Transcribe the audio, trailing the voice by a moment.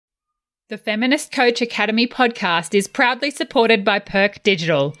The Feminist Coach Academy podcast is proudly supported by Perk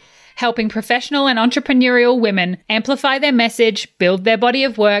Digital, helping professional and entrepreneurial women amplify their message, build their body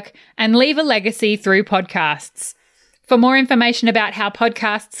of work, and leave a legacy through podcasts. For more information about how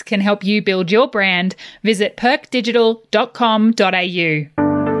podcasts can help you build your brand, visit perkdigital.com.au.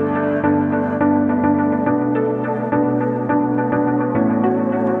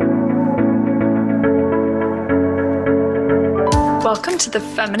 Welcome to the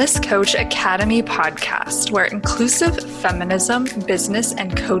Feminist Coach Academy podcast, where inclusive feminism, business,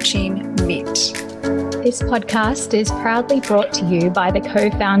 and coaching meet. This podcast is proudly brought to you by the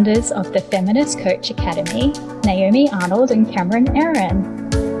co-founders of the Feminist Coach Academy, Naomi Arnold and Cameron Aaron.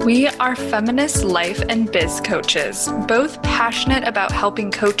 We are feminist life and biz coaches, both passionate about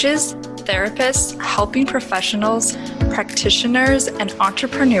helping coaches, therapists, helping professionals, practitioners, and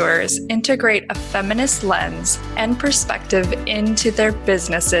entrepreneurs integrate a feminist lens and perspective into their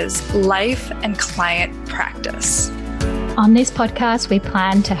businesses, life, and client practice. On this podcast, we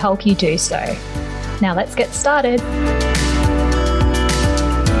plan to help you do so. Now let's get started.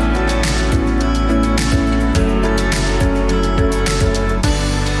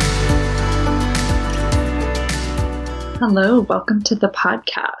 Hello, welcome to the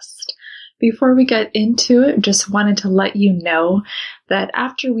podcast. Before we get into it, just wanted to let you know that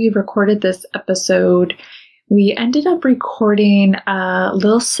after we recorded this episode, we ended up recording a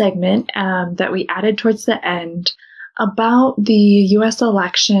little segment that we added towards the end about the U.S.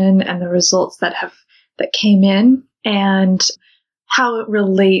 election and the results that came in and how it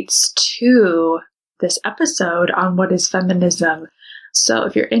relates to this episode on what is feminism. So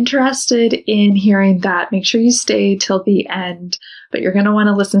if you're interested in hearing that, make sure you stay till the end, but you're going to want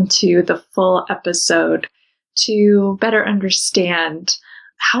to listen to the full episode to better understand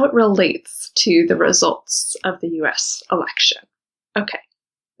how it relates to the results of the U.S. election. Okay,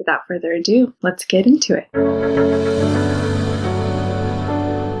 without further ado, let's get into it.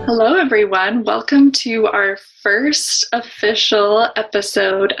 Hello, everyone. Welcome to our first official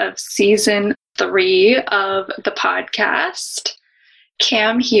episode of Season 3 of the podcast.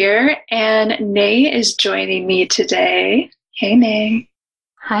 Cam here, and Nay is joining me today. Hey, Nay.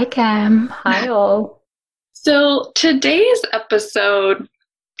 Hi, Cam. Hi, all. So today's episode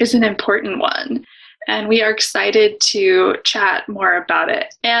is an important one, and we are excited to chat more about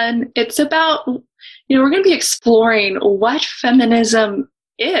it. And it's about, we're going to be exploring what feminism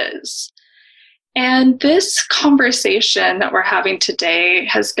is. And this conversation that we're having today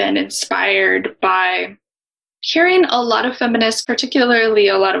has been inspired by hearing a lot of feminists, particularly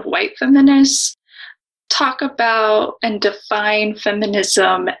a lot of white feminists, talk about and define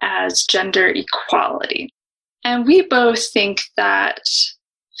feminism as gender equality. And we both think that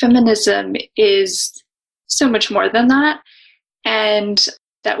feminism is so much more than that, and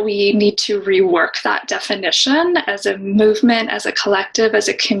that we need to rework that definition as a movement, as a collective, as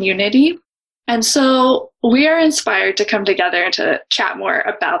a community. And so we are inspired to come together and to chat more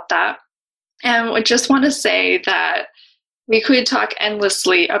about that. And I just want to say that we could talk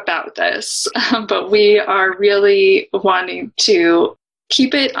endlessly about this, but we are really wanting to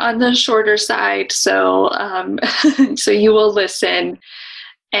keep it on the shorter side, so so you will listen.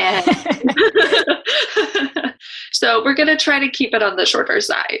 And so we're going to try to keep it on the shorter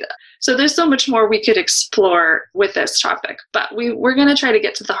side. So there's so much more we could explore with this topic, but we're going to try to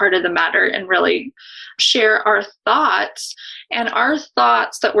get to the heart of the matter and really share our thoughts. And our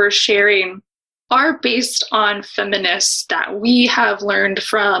thoughts that we're sharing are based on feminists that we have learned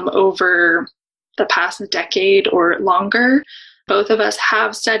from over the past decade or longer. Both of us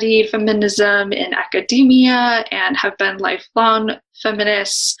have studied feminism in academia and have been lifelong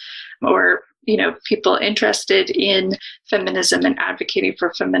feminists, or people interested in feminism and advocating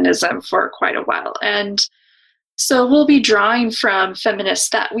for feminism for quite a while. And so we'll be drawing from feminists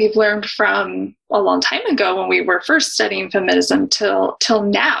that we've learned from a long time ago when we were first studying feminism till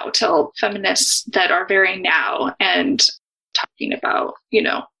now, till feminists that are very now and talking about,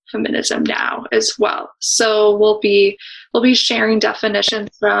 feminism now as well. So we'll be sharing definitions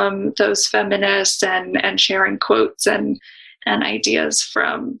from those feminists and sharing quotes and ideas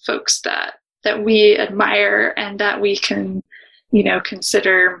from folks that we admire and that we can,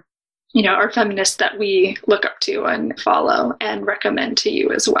 consider are feminists that we look up to and follow and recommend to you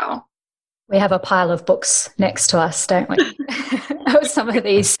as well. We have a pile of books next to us, don't we? Of some of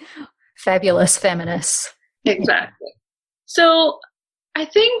these fabulous feminists. Exactly. So I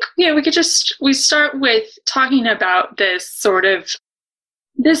think, we start with talking about this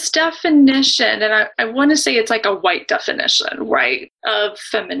definition, and I want to say it's like a white definition, right, of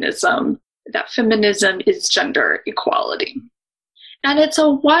feminism, that feminism is gender equality. And it's a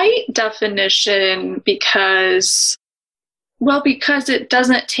white definition because it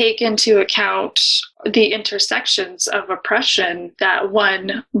doesn't take into account the intersections of oppression that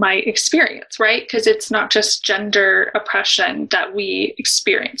one might experience, right? Because it's not just gender oppression that we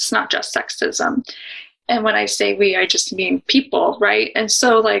experience, not just sexism. And when I say we, I just mean people, right? And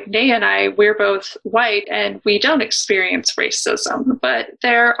so like Nay and I, we're both white and we don't experience racism, but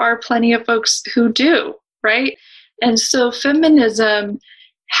there are plenty of folks who do, right? And so feminism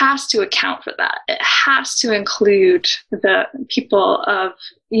has to account for that. It has to include the people of,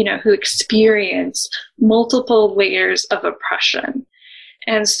 who experience multiple layers of oppression.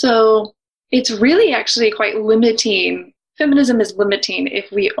 And so it's really actually quite limiting. Feminism is limiting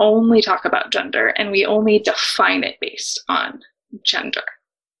if we only talk about gender and we only define it based on gender.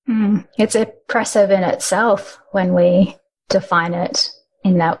 It's oppressive in itself when we define it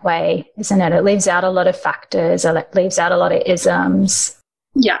in that way, isn't it? It leaves out a lot of factors, or it leaves out a lot of isms.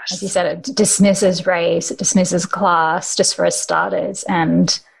 Yes. As you said, it dismisses race, it dismisses class, just for starters.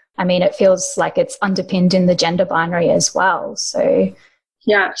 And I mean, it feels like it's underpinned in the gender binary as well. So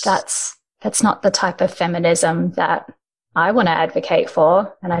yes, that's not the type of feminism that I want to advocate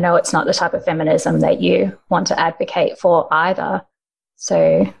for. And I know it's not the type of feminism that you want to advocate for either.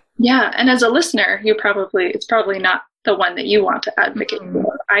 So yeah. And as a listener, it's probably not the one that you want to advocate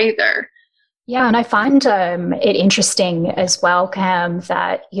for either. Yeah, and I find it interesting as well, Cam,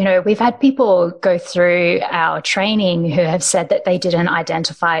 that, we've had people go through our training who have said that they didn't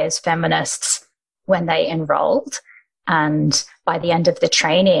identify as feminists when they enrolled. And by the end of the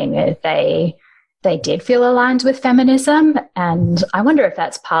training, they did feel aligned with feminism. And I wonder if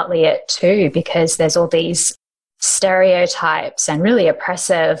that's partly it too, because there's all these stereotypes and really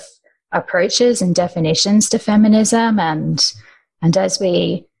oppressive approaches and definitions to feminism. And as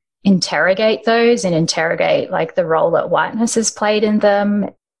we interrogate those and interrogate like the role that whiteness has played in them,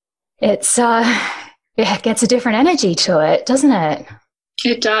 it gets a different energy to it, doesn't it?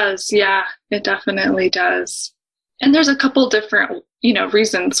 It does. Yeah, it definitely does. And there's a couple different,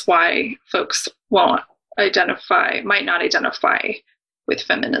 reasons why folks might not identify with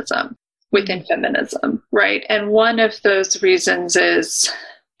feminism, within feminism, right? And one of those reasons is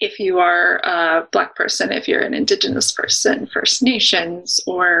if you are a Black person, if you're an Indigenous person, First Nations,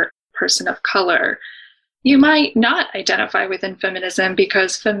 or person of color, you might not identify within feminism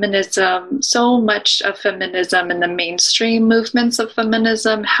because so much of feminism and the mainstream movements of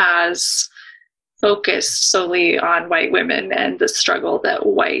feminism has focused solely on white women and the struggle that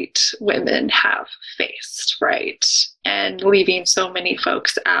white women have faced, right? And leaving so many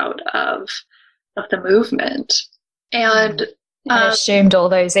folks out of the movement. And assumed all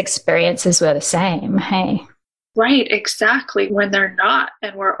those experiences were the same, hey? Right, exactly, when they're not.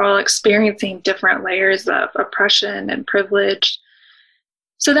 And we're all experiencing different layers of oppression and privilege.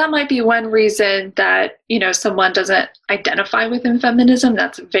 So that might be one reason that, someone doesn't identify within feminism.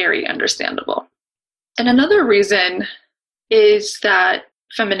 That's very understandable. And another reason is that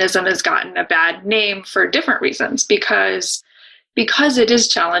feminism has gotten a bad name for different reasons, because it is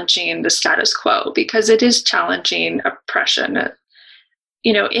challenging the status quo, because it is challenging oppression.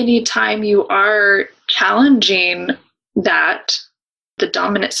 Anytime you are challenging the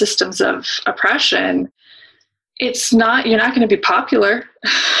dominant systems of oppression, you're not going to be popular,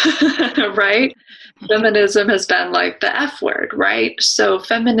 right? Feminism has been like the F word, right? So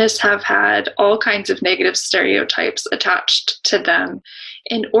feminists have had all kinds of negative stereotypes attached to them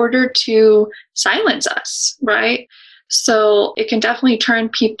in order to silence us, right? So it can definitely turn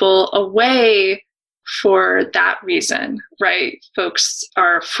people away for that reason, right? Folks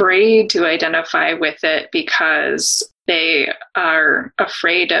are afraid to identify with it because they are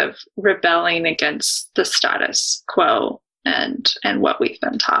afraid of rebelling against the status quo and what we've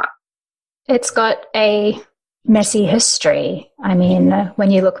been taught. It's got a messy history. I mean,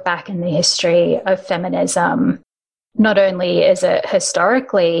 when you look back in the history of feminism, not only is it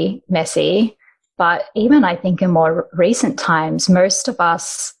historically messy, but even I think in more recent times, most of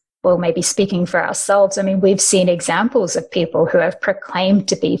us, well, maybe speaking for ourselves, I mean, we've seen examples of people who have proclaimed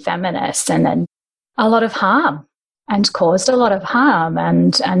to be feminists and then a lot of harm and caused a lot of harm.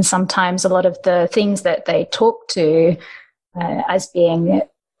 And sometimes a lot of the things that they talk to as being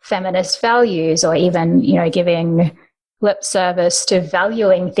feminist values, or even, giving lip service to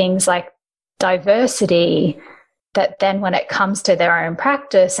valuing things like diversity, that then when it comes to their own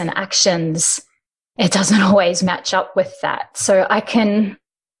practice and actions, it doesn't always match up with that. So I can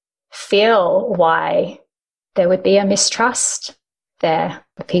feel why there would be a mistrust there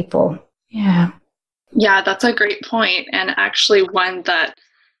for people. Yeah. Yeah, that's a great point. And actually one that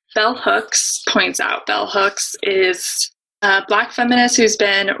Bell Hooks points out. Bell Hooks is a Black feminist who's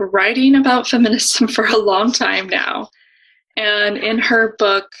been writing about feminism for a long time now. And in her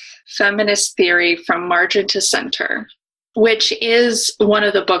book, Feminist Theory from Margin to Center, which is one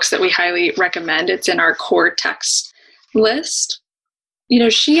of the books that we highly recommend, it's in our core text list.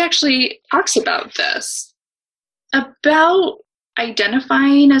 She actually talks about this, about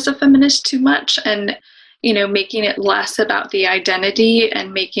identifying as a feminist too much and, making it less about the identity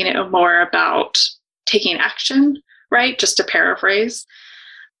and making it more about taking action, right? Just to paraphrase.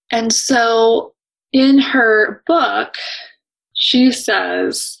 And so in her book, she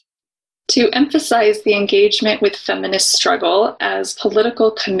says, to emphasize the engagement with feminist struggle as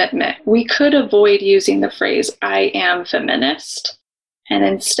political commitment, we could avoid using the phrase, I am feminist. And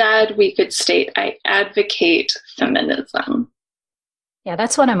instead, we could state, I advocate feminism. Yeah,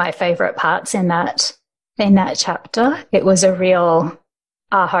 that's one of my favorite parts in that chapter. It was a real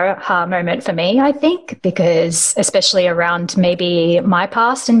aha moment for me, I think, because especially around maybe my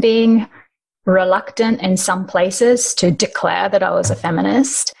past and being reluctant in some places to declare that I was a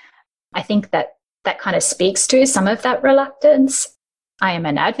feminist. I think that kind of speaks to some of that reluctance. I am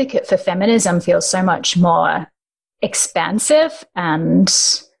an advocate for feminism feels so much more expansive and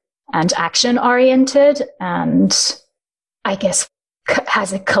action oriented, and I guess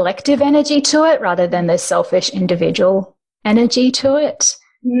has a collective energy to it rather than the selfish individual energy to it.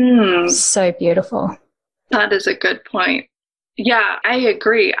 So beautiful. That is a good point. Yeah, I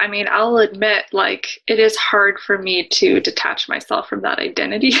agree. I mean, I'll admit, it is hard for me to detach myself from that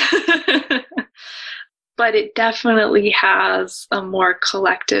identity. But it definitely has a more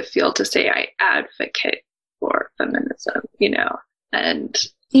collective feel to say I advocate for feminism, and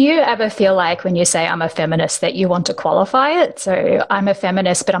do you ever feel like when you say I'm a feminist that you want to qualify it? So I'm a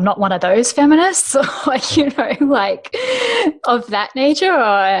feminist, but I'm not one of those feminists, or, of that nature.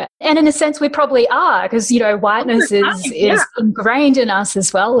 And in a sense, we probably are, because, whiteness is ingrained in us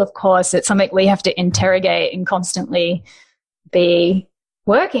as well, of course. It's something we have to interrogate and constantly be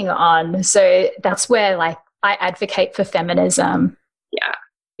working on. So that's where, I advocate for feminism. Yeah.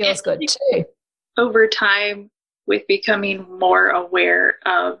 Feels good too. Over time, with becoming more aware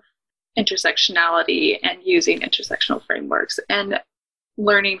of intersectionality and using intersectional frameworks and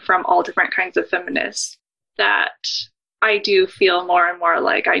learning from all different kinds of feminists, that I do feel more and more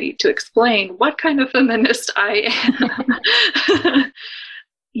like I need to explain what kind of feminist I am.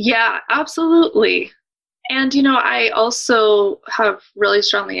 Yeah, absolutely. And, I also have really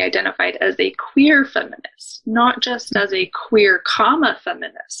strongly identified as a queer feminist, not just as a queer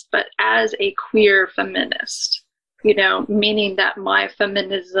feminist, but as a queer feminist. Meaning that my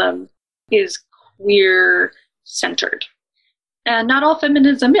feminism is queer-centered. And not all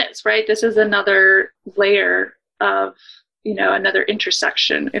feminism is, right? This is another layer of, another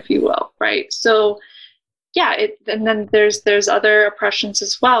intersection, if you will, right? So, yeah, and then there's other oppressions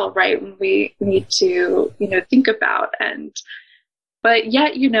as well, right? When we need to, think about. But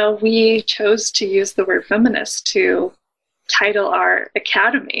yet, we chose to use the word feminist to title our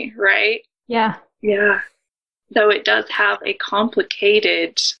academy, right? Yeah. Yeah. Though it does have a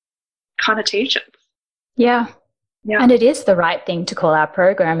complicated connotation. Yeah. Yeah. And it is the right thing to call our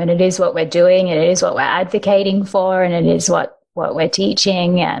program, and it is what we're doing, and it is what we're advocating for, and it is what we're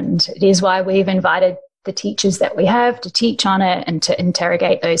teaching, and it is why we've invited the teachers that we have to teach on it and to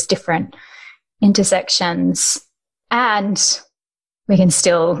interrogate those different intersections. And we can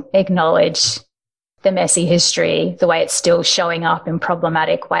still acknowledge the messy history, the way it's still showing up in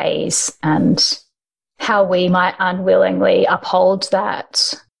problematic ways, and how we might unwillingly uphold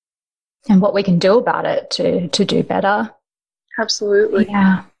that and what we can do about it to do better. Absolutely.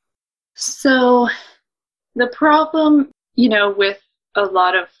 Yeah. So the problem, with a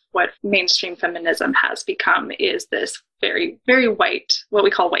lot of what mainstream feminism has become is this very, very white, what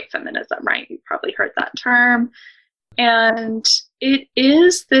we call white feminism, right? You've probably heard that term. And it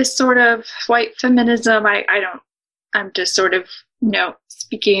is this sort of white feminism. I'm just sort of,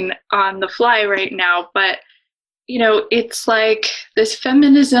 speaking on the fly right now, but, it's like this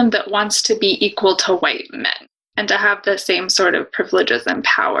feminism that wants to be equal to white men and to have the same sort of privileges and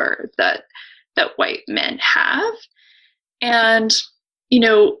power that white men have. And,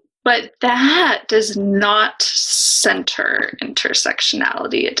 but that does not center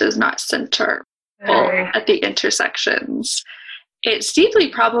intersectionality. It does not center at the intersections. It's deeply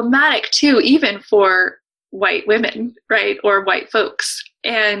problematic too, even for white women, right? Or white folks.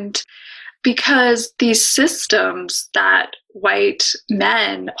 And because these systems that white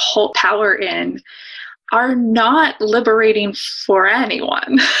men hold power in are not liberating for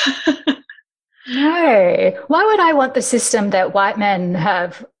anyone. No. Why would I want the system that white men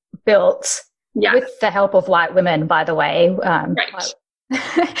have built Yeah. With the help of white women, by the way. Right.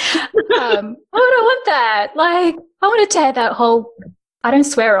 I don't want that. Like, I want to tear that whole, I don't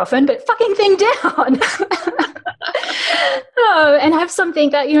swear often, but fucking thing down. And have something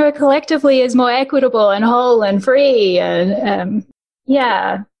that, collectively is more equitable and whole and free. And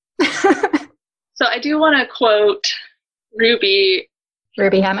yeah. So I do want to quote Ruby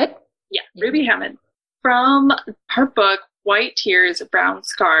Hamid? Yeah, Ruby Hamid from her book, White Tears, Brown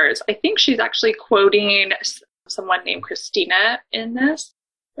Scars. I think she's actually quoting someone named Christina in this.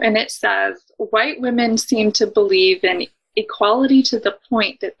 And it says, white women seem to believe in equality to the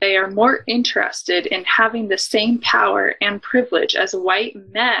point that they are more interested in having the same power and privilege as white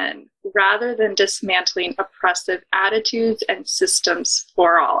men rather than dismantling oppressive attitudes and systems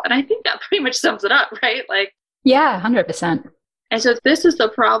for all. And I think that pretty much sums it up, right? Like, yeah, 100%. And so this is the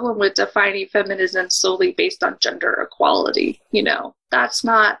problem with defining feminism solely based on gender equality. That's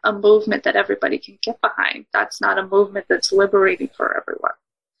not a movement that everybody can get behind. That's not a movement that's liberating for everyone.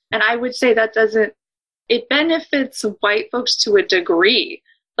 And I would say it benefits white folks to a degree,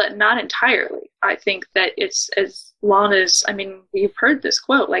 but not entirely. I think that it's as long as, we've heard this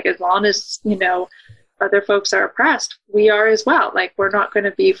quote, like, as long as, other folks are oppressed, we are as well. Like, we're not going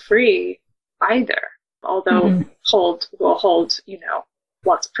to be free either. Although will hold,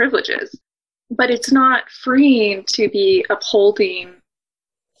 lots of privileges. But it's not freeing to be upholding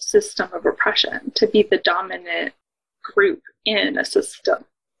a system of oppression, to be the dominant group in a system,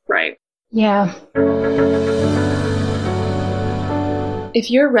 right? Yeah.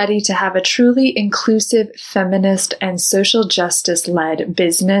 If you're ready to have a truly inclusive, feminist, and social justice-led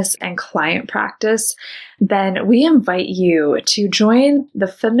business and client practice, then we invite you to join the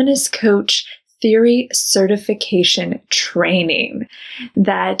Feminist Coach Theory Certification Training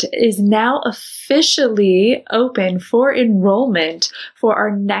that is now officially open for enrollment for our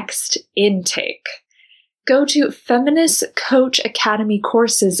next intake. Go to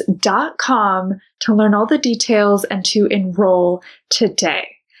feministcoachacademycourses.com to learn all the details and to enroll today.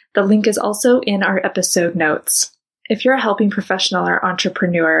 The link is also in our episode notes. If you're a helping professional or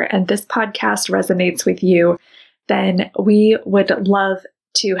entrepreneur and this podcast resonates with you, then we would love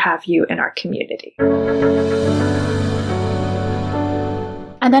to have you in our community.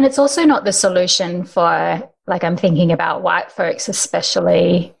 And then it's also not the solution for, like, I'm thinking about white folks,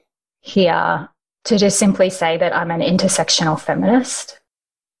 especially here, to just simply say that I'm an intersectional feminist.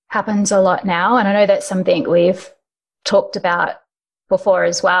 Happens a lot now. And I know that's something we've talked about before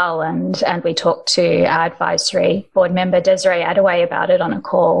as well. And we talked to our advisory board member, Desiree Adaway, about it on a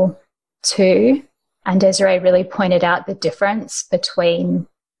call too. And Desiree really pointed out the difference between,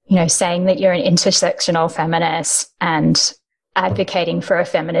 saying that you're an intersectional feminist and advocating for a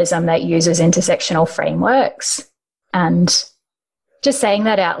feminism that uses intersectional frameworks. And just saying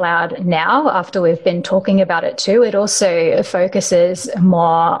that out loud now, after we've been talking about it too, it also focuses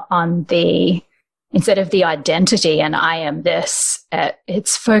more on instead of the identity and I am this,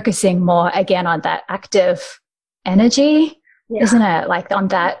 it's focusing more again on that active energy. Yeah. Isn't it? Like on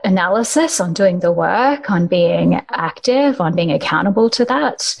that analysis, on doing the work, on being active, on being accountable to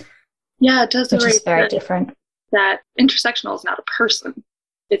that. Yeah, it does. Which is very different. That intersectional is not a person.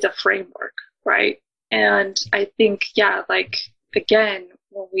 It's a framework, right? And I think, again,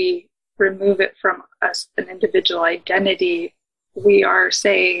 when we remove it from us, an individual identity, we are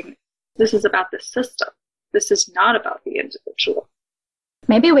saying this is about the system. This is not about the individual.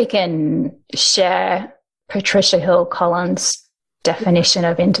 Maybe we can share Patricia Hill Collins' definition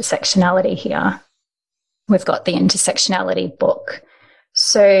of intersectionality here. We've got the intersectionality book.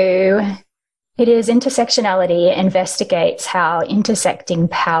 So it is intersectionality investigates how intersecting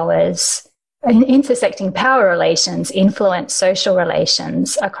power relations influence social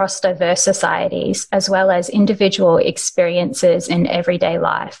relations across diverse societies, as well as individual experiences in everyday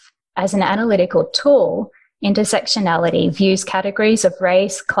life. As an analytical tool, intersectionality views categories of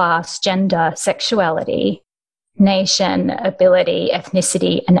race, class, gender, sexuality, nation, ability,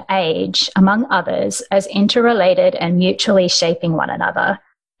 ethnicity, and age, among others, as interrelated and mutually shaping one another.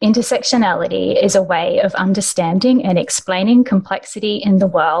 Intersectionality is a way of understanding and explaining complexity in the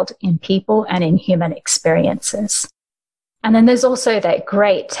world, in people, and in human experiences. And then there's also that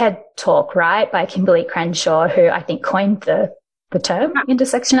great TED talk, right, by Kimberly Crenshaw, who I think coined the term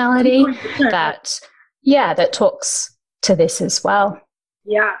intersectionality, that talks to this as well.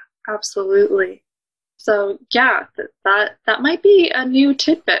 Yeah, absolutely. So yeah, that might be a new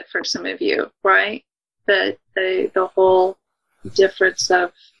tidbit for some of you, right? The whole difference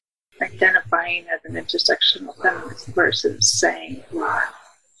of identifying as an intersectional feminist versus saying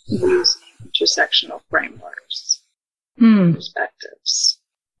using intersectional frameworks, perspectives.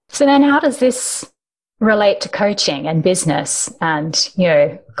 So then how does this relate to coaching and business and,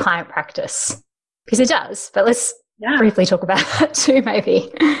 client practice? Because it does, but let's briefly talk about that too,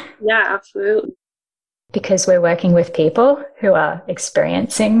 maybe. Yeah, absolutely. Because we're working with people who are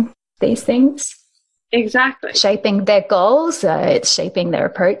experiencing these things. Exactly. Shaping their goals. It's shaping their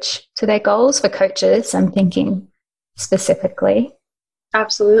approach to their goals for coaches, I'm thinking specifically.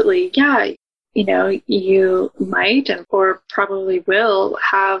 Absolutely. Yeah. You might or probably will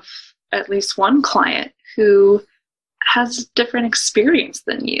have at least one client who has a different experience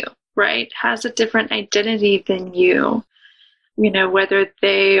than you, right? Has a different identity than you. Whether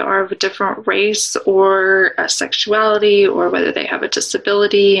they are of a different race or a sexuality, or whether they have a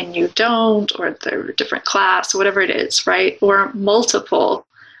disability and you don't, or they're a different class, whatever it is, right? Or multiple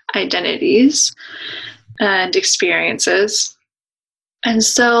identities and experiences. And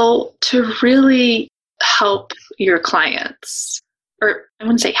so to really help your clients, or I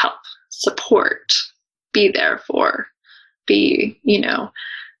wouldn't say help, support, be there for, be,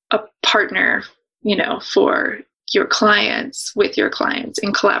 a partner, for your clients, with your clients,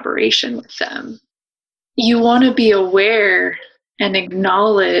 in collaboration with them. You want to be aware and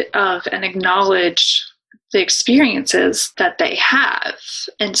acknowledge the experiences that they have,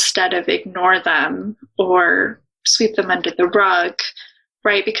 instead of ignore them or sweep them under the rug,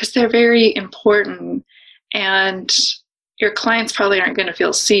 right? Because they're very important, and your clients probably aren't going to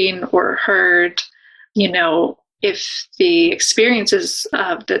feel seen or heard, if the experiences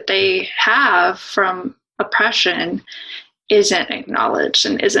that they have from oppression isn't acknowledged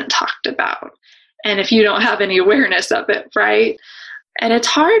and isn't talked about. And if you don't have any awareness of it, right? And it's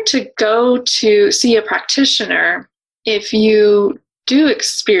hard to go to see a practitioner if you do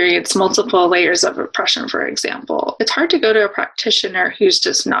experience multiple layers of oppression, for example. It's hard to go to a practitioner who's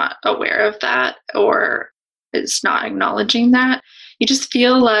just not aware of that or is not acknowledging that. You just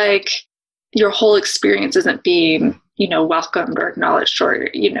feel like your whole experience isn't being, welcomed or acknowledged, or,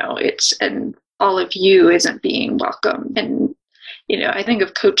 and all of you isn't being welcomed. And, I think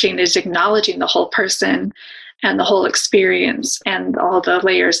of coaching as acknowledging the whole person and the whole experience and all the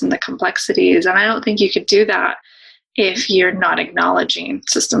layers and the complexities. And I don't think you could do that if you're not acknowledging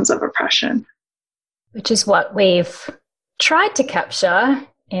systems of oppression. Which is what we've tried to capture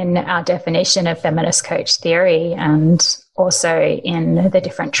in our definition of feminist coach theory, and also in the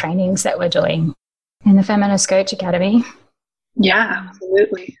different trainings that we're doing in the Feminist Coach Academy. Yeah,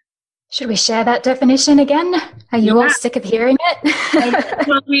 absolutely. Should we share that definition again? Are you all sick of hearing it?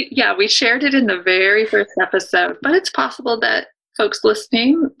 Well, we shared it in the very first episode, but it's possible that folks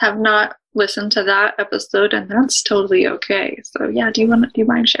listening have not listened to that episode, and that's totally okay. So yeah, do you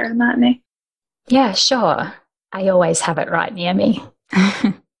mind sharing that, Nay? Yeah, sure. I always have it right near me.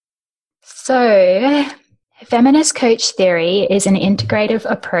 So, feminist coach theory is an integrative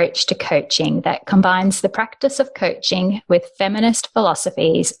approach to coaching that combines the practice of coaching with feminist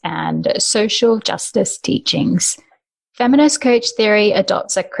philosophies and social justice teachings. Feminist coach theory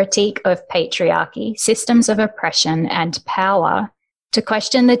adopts a critique of patriarchy, systems of oppression, and power to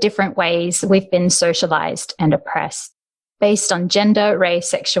question the different ways we've been socialized and oppressed, based on gender, race,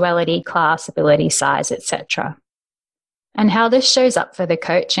 sexuality, class, ability, size, etc. And how this shows up for the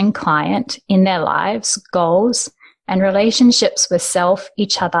coach and client in their lives, goals, and relationships with self,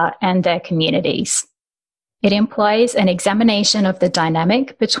 each other, and their communities. It employs an examination of the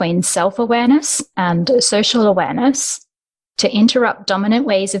dynamic between self-awareness and social awareness to interrupt dominant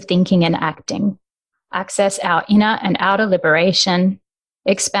ways of thinking and acting, access our inner and outer liberation,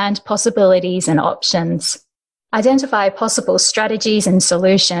 expand possibilities and options, identify possible strategies and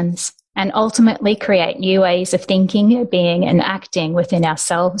solutions, and ultimately create new ways of thinking, being, and acting within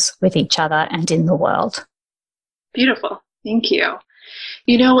ourselves, with each other, and in the world. Beautiful. Thank you.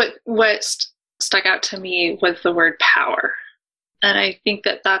 What stuck out to me was the word power. And I think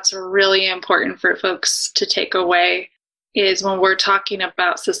that that's really important for folks to take away, is when we're talking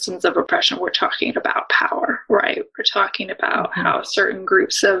about systems of oppression, we're talking about power, right? We're talking about how certain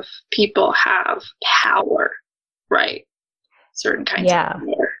groups of people have power, right? Certain kinds of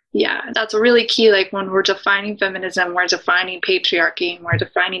power. Yeah, that's really key. Like when we're defining feminism, we're defining patriarchy, and we're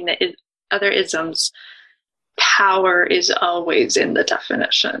defining the other isms. Power is always in the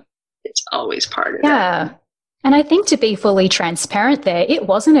definition. It's always part of it. Yeah. And I think, to be fully transparent there, it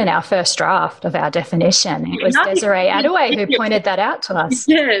wasn't in our first draft of our definition. It was Desiree Adaway who pointed that out to us.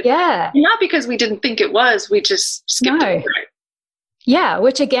 We did. Yeah. Not because we didn't think it was, we just skipped over it. Yeah,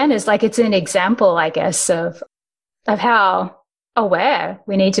 which again is like, it's an example, I guess, of how aware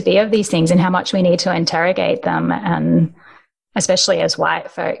we need to be of these things and how much we need to interrogate them and especially as white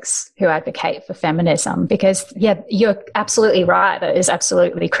folks who advocate for feminism, because yeah, you're absolutely right. That is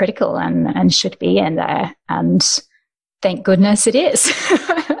absolutely critical and should be in there. And thank goodness it is.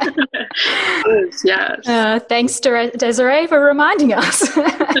 Yes. Thanks to Desiree for reminding us.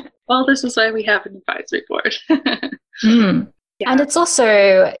 Well, this is why we have an advisory board. Yeah. And it's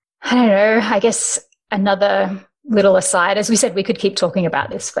also, I don't know, I guess another little aside, as we said, we could keep talking about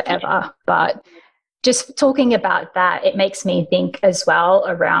this forever, but just talking about that, it makes me think as well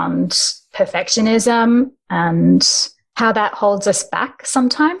around perfectionism and how that holds us back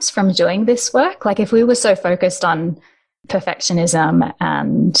sometimes from doing this work. Like if we were so focused on perfectionism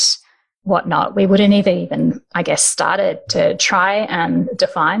and whatnot, we wouldn't have even, I guess, started to try and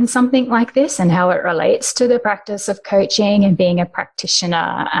define something like this and how it relates to the practice of coaching and being a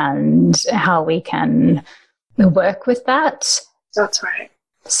practitioner and how we can work with that. That's right.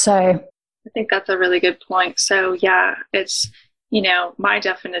 So I think that's a really good point. So yeah, it's, my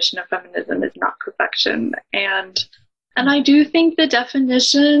definition of feminism is not perfection. And I do think the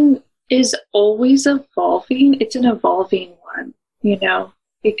definition is always evolving. It's an evolving one,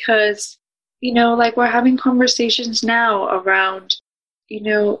 because, like we're having conversations now around,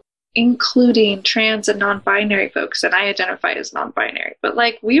 including trans and non-binary folks, and I identify as non-binary, but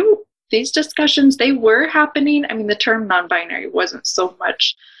like these discussions, they were happening. I mean, the term non-binary wasn't so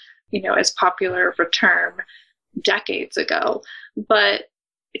much, as popular of a term decades ago, but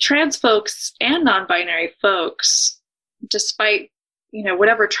trans folks and non-binary folks, despite,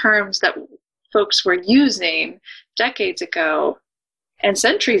 whatever terms that folks were using decades ago and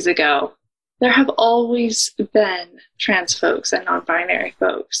centuries ago, there have always been trans folks and non-binary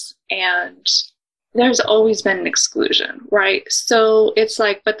folks, and there's always been an exclusion, right? So it's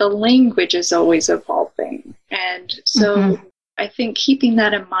like, but the language is always evolving. And so I think keeping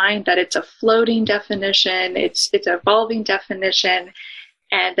that in mind, that it's a floating definition, it's an evolving definition,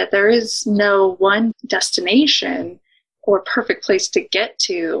 and that there is no one destination or perfect place to get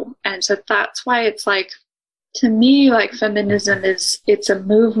to. And so that's why it's like, to me, like feminism it's a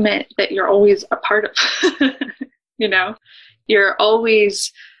movement that you're always a part of. You're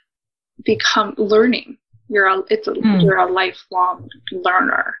always become learning. You're a lifelong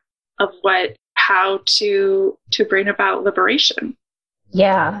learner of how to bring about liberation.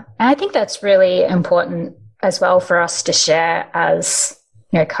 Yeah. And I think that's really important as well for us to share as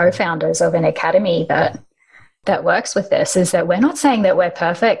co-founders of an academy that works with this, is that we're not saying that we're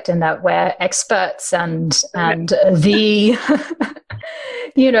perfect and that we're experts and the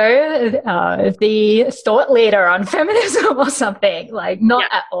the thought leader on feminism or something, like not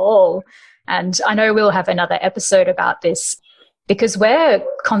at all. And I know we'll have another episode about this, because we're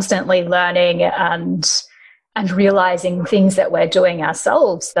constantly learning and realizing things that we're doing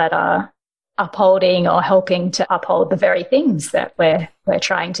ourselves that are upholding or helping to uphold the very things that we're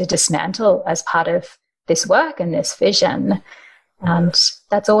trying to dismantle as part of this work and this vision. And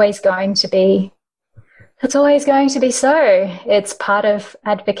that's always going to be so. It's part of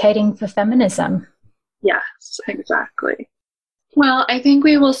advocating for feminism. Yes, exactly. Well, I think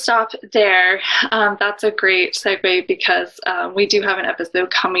we will stop there. That's a great segue, because we do have an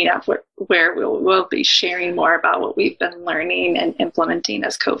episode coming up where we'll be sharing more about what we've been learning and implementing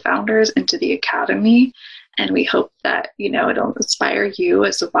as co-founders into the academy. And we hope that, it'll inspire you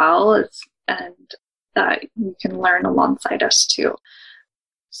as well, and that you can learn alongside us too.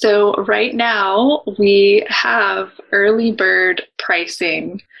 So right now we have early bird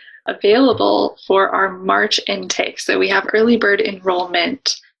pricing available for our March intake. So we have early bird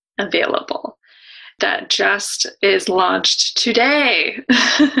enrollment available that just is launched today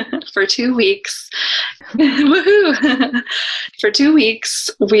for 2 weeks. Woohoo! For 2 weeks,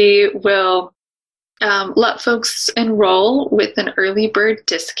 we will let folks enroll with an early bird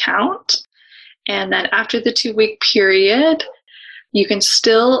discount. And then after the 2-week period, you can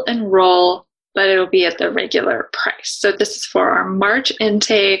still enroll, but it'll be at the regular price. So this is for our March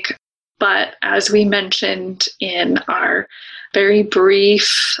intake. But as we mentioned in our very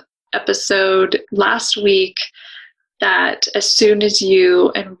brief episode last week, that as soon as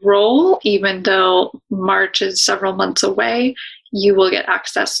you enroll, even though March is several months away, you will get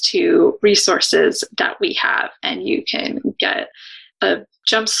access to resources that we have, and you can get a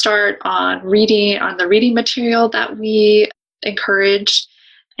jumpstart on the reading material that we encourage,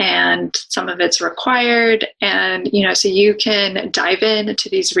 and some of it's required. And, so you can dive into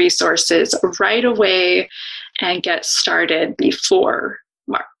these resources right away and get started before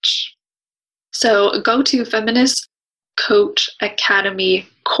March. So go to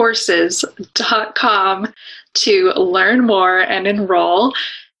feministcoachacademycourses.com to learn more and enroll.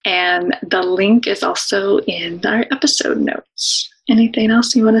 And the link is also in our episode notes. Anything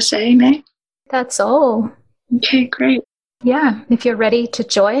else you want to say, Nay? That's all. Okay, great. Yeah, if you're ready to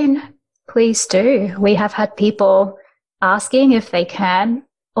join, please do. We have had people asking if they can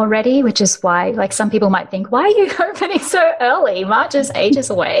already, which is why, like, some people might think, why are you opening so early? March is ages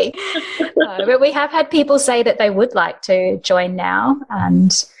away. But we have had people say that they would like to join now.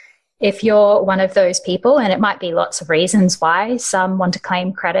 And if you're one of those people, and it might be lots of reasons why, some want to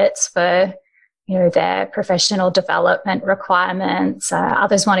claim credits for, their professional development requirements.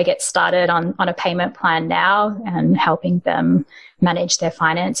 Others want to get started on a payment plan now and helping them manage their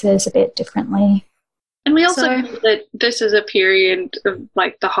finances a bit differently. And we also know that this is a period of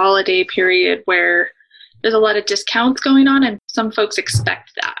like the holiday period where there's a lot of discounts going on, and some folks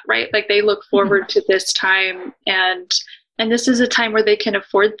expect that, right? Like they look forward to this time, and this is a time where they can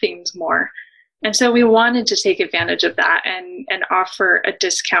afford things more. And so we wanted to take advantage of that and offer a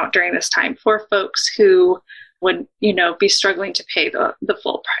discount during this time for folks who would, be struggling to pay the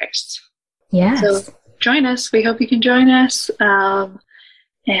full price. Yes. So join us. We hope you can join us.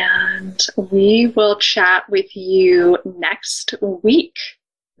 And we will chat with you next week.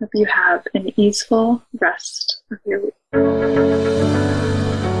 Hope you have an easeful rest of your week.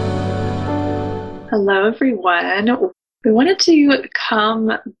 Hello, everyone. We wanted to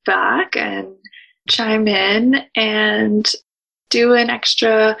come back and chime in and do an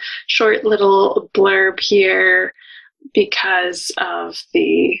extra short little blurb here because of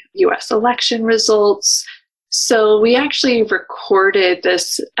the US election results. So we actually recorded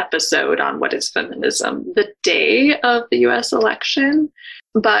this episode on What is Feminism the day of the US election.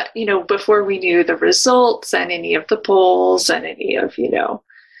 But, before we knew the results and any of the polls and any of,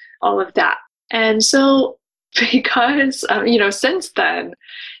 all of that. And so because, since then,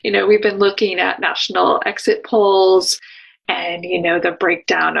 we've been looking at national exit polls and, the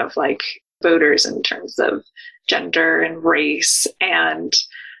breakdown of like voters in terms of gender and race. And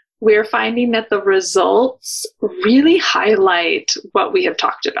we're finding that the results really highlight what we have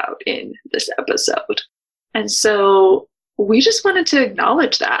talked about in this episode. And so we just wanted to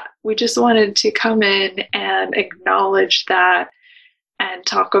acknowledge that. We just wanted to come in and acknowledge that and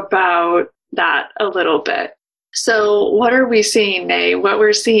talk about that a little bit. So what are we seeing, Nay? What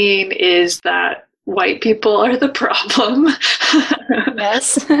we're seeing is that white people are the problem.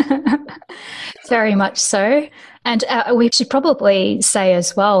 Yes, very much so. And we should probably say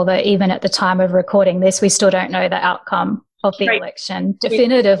as well that even at the time of recording this, we still don't know the outcome of the election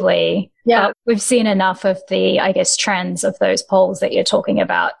definitively. Yeah. But we've seen enough of the, trends of those polls that you're talking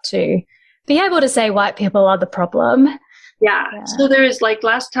about to be able to say white people are the problem. Yeah. So there's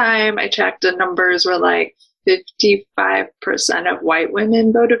last time I checked, the numbers were 55% of white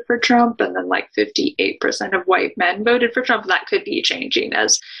women voted for Trump, and then 58% of white men voted for Trump. That could be changing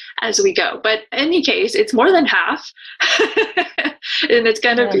as we go. But in any case, it's more than half. And it's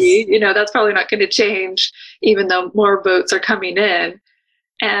going to be, that's probably not going to change, even though more votes are coming in.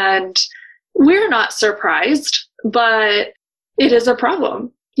 And we're not surprised, but it is a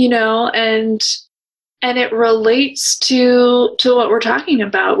problem, and it relates to what we're talking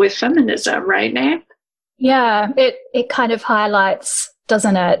about with feminism, right, Nate? Yeah, it kind of highlights,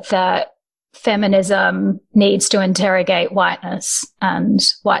 doesn't it, that feminism needs to interrogate whiteness and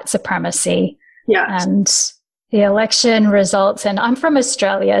white supremacy. Yeah. And the election results, and I'm from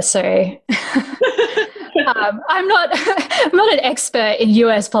Australia, so I'm not an expert in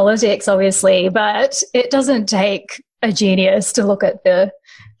US politics, obviously, but it doesn't take a genius to look at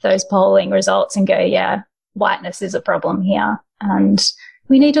those polling results and go, yeah, whiteness is a problem here. And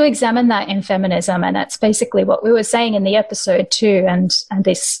we need to examine that in feminism, and that's basically what we were saying in the episode too. And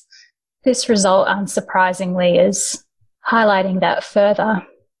this result, unsurprisingly, is highlighting that further.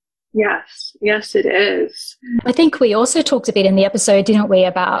 Yes, it is. I think we also talked a bit in the episode, didn't we,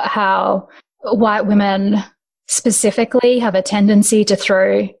 about how white women specifically have a tendency to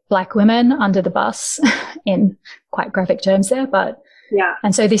throw black women under the bus in quite graphic terms there, but yeah.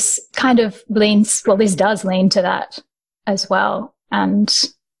 And so this kind of this does lean to that as well. And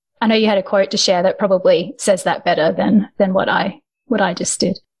I know you had a quote to share that probably says that better than what I just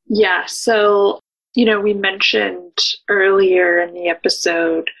did. Yeah. So, we mentioned earlier in the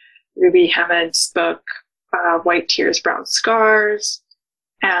episode Ruby Hamid's book, White Tears, Brown Scars.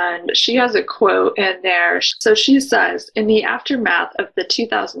 And she has a quote in there. So she says, in the aftermath of the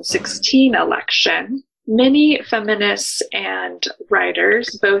 2016 election, many feminists and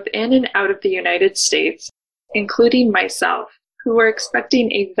writers, both in and out of the United States, including myself, who were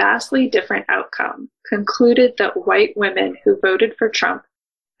expecting a vastly different outcome, concluded that white women who voted for Trump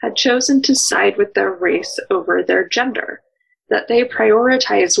had chosen to side with their race over their gender. that they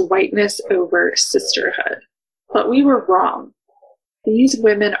prioritized whiteness over sisterhood. But we were wrong. These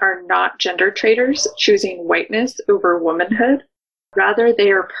women are not gender traders choosing whiteness over womanhood. Rather,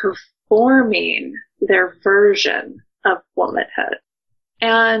 they are performing their version of womanhood.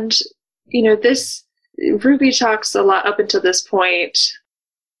 And, this, Ruby talks a lot up until this point,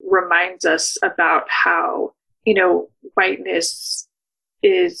 reminds us about how, whiteness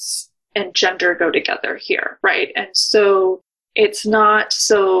is and gender go together here, right? And so it's not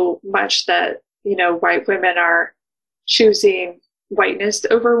so much that, white women are choosing whiteness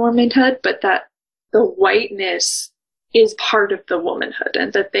over womanhood, but that the whiteness is part of the womanhood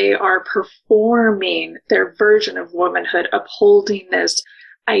and that they are performing their version of womanhood, upholding this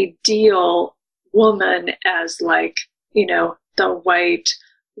ideal woman as the white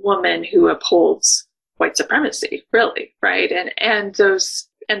woman who upholds white supremacy, really, right? And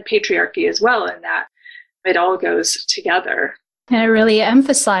patriarchy as well, in that it all goes together. And it really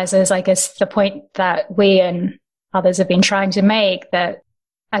emphasizes, I guess, the point that we and others have been trying to make, that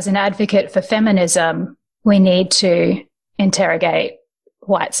as an advocate for feminism, we need to interrogate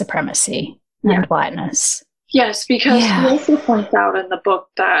white supremacy and whiteness. Yes, because he also points out in the book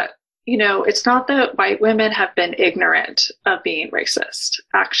that, it's not that white women have been ignorant of being racist.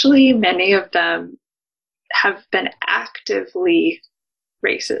 Actually, many of them have been actively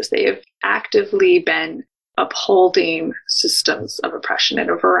racist. They have actively been upholding systems of oppression in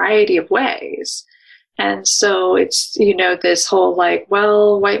a variety of ways. And so it's, this whole white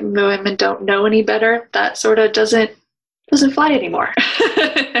women don't know any better, that sort of doesn't fly anymore.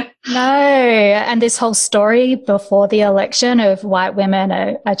 No. And this whole story before the election of white women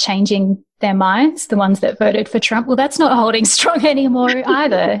are changing their minds, the ones that voted for Trump, well, that's not holding strong anymore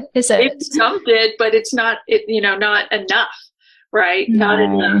either, is it? Some did, but it's not, not enough, right? No. Not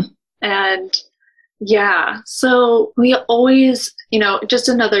enough. And so we always, just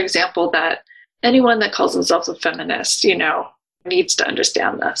another example that anyone that calls themselves a feminist, needs to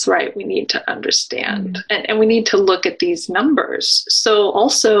understand this, right? We need to understand and we need to look at these numbers. So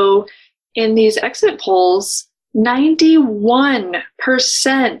also in these exit polls,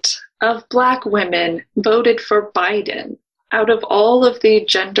 91% of Black women voted for Biden out of all of the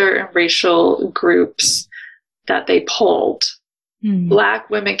gender and racial groups that they polled. Black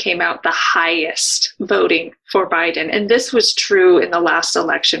women came out the highest voting for Biden. And this was true in the last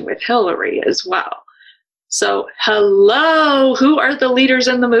election with Hillary as well. So, hello, who are the leaders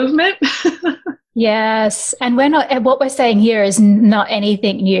in the movement? Yes. And what we're saying here is not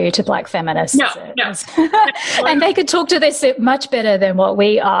anything new to Black feminists. No. And they could talk to this much better than what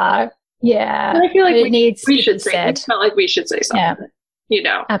we are. Yeah. And I feel like we should say, said. it's not like we should say something.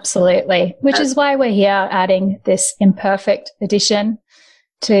 Absolutely. Which is why we're here adding this imperfect addition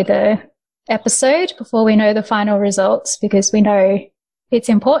to the episode before we know the final results, because we know it's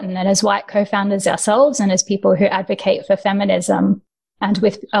important. And as white co-founders ourselves and as people who advocate for feminism, and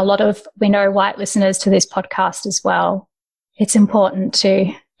with a lot of, we know, white listeners to this podcast as well, it's important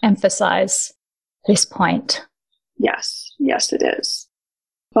to emphasize this point. Yes, it is.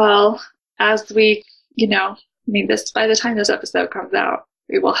 Well, as we, by the time this episode comes out,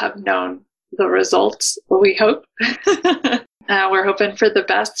 we will have known the results, we hope. We're hoping for the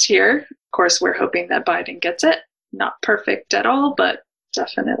best here. Of course, we're hoping that Biden gets it. Not perfect at all, but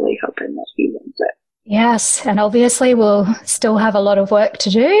definitely hoping that he wins it. Yes, and obviously we'll still have a lot of work to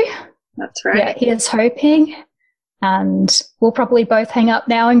do. That's right. Yeah, here's hoping. And we'll probably both hang up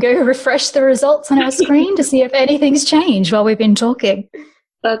now and go refresh the results on our screen to see if anything's changed while we've been talking.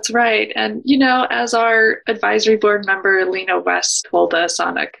 That's right. And, as our advisory board member, Lena West, told us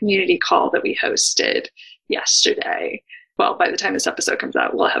on a community call that we hosted yesterday, well, by the time this episode comes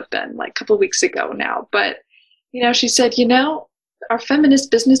out, will have been like a couple of weeks ago now. But, she said, our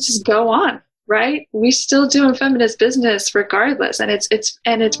feminist businesses go on, right? We still doing feminist business regardless. And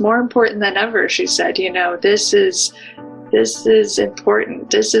it's more important than ever. She said, this is important.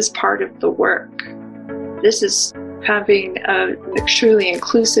 This is part of the work. This is having a truly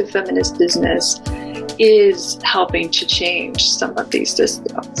inclusive feminist business is helping to change some of these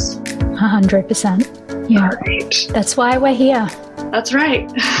systems. 100%. Yeah. Right. That's why we're here. That's right.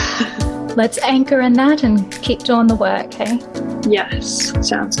 Let's anchor in that and keep doing the work, hey? Yes,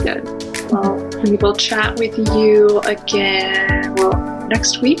 sounds good. Well, we will chat with you again,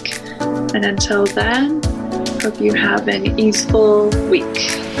 next week. And until then, hope you have an easeful week.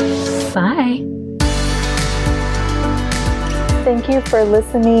 Bye. Thank you for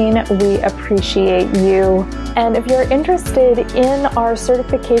listening. We appreciate you. And if you're interested in our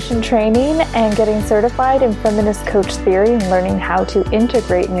certification training and getting certified in feminist coach theory and learning how to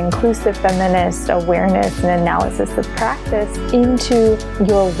integrate an inclusive feminist awareness and analysis of practice into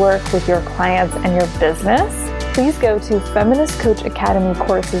your work with your clients and your business, please go to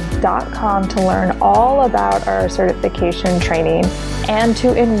feministcoachacademycourses.com to learn all about our certification training and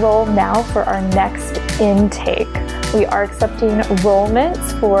to enroll now for our next intake. We are accepting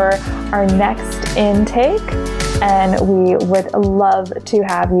enrollments for our next intake, and we would love to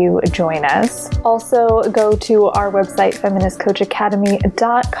have you join us. Also, go to our website,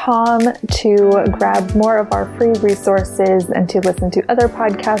 feministcoachacademy.com, to grab more of our free resources and to listen to other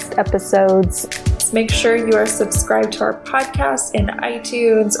podcast episodes. Make sure you are subscribed to our podcast in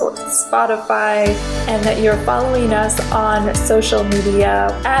iTunes or Spotify, and that you're following us on social media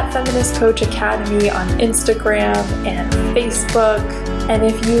at Feminist Coach Academy on Instagram and Facebook. And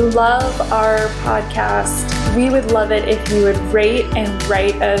if you love our podcast, we would love it if you would rate and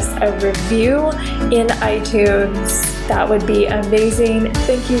write us a review in iTunes. That would be amazing.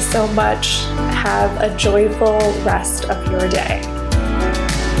 Thank you so much. Have a joyful rest of your day.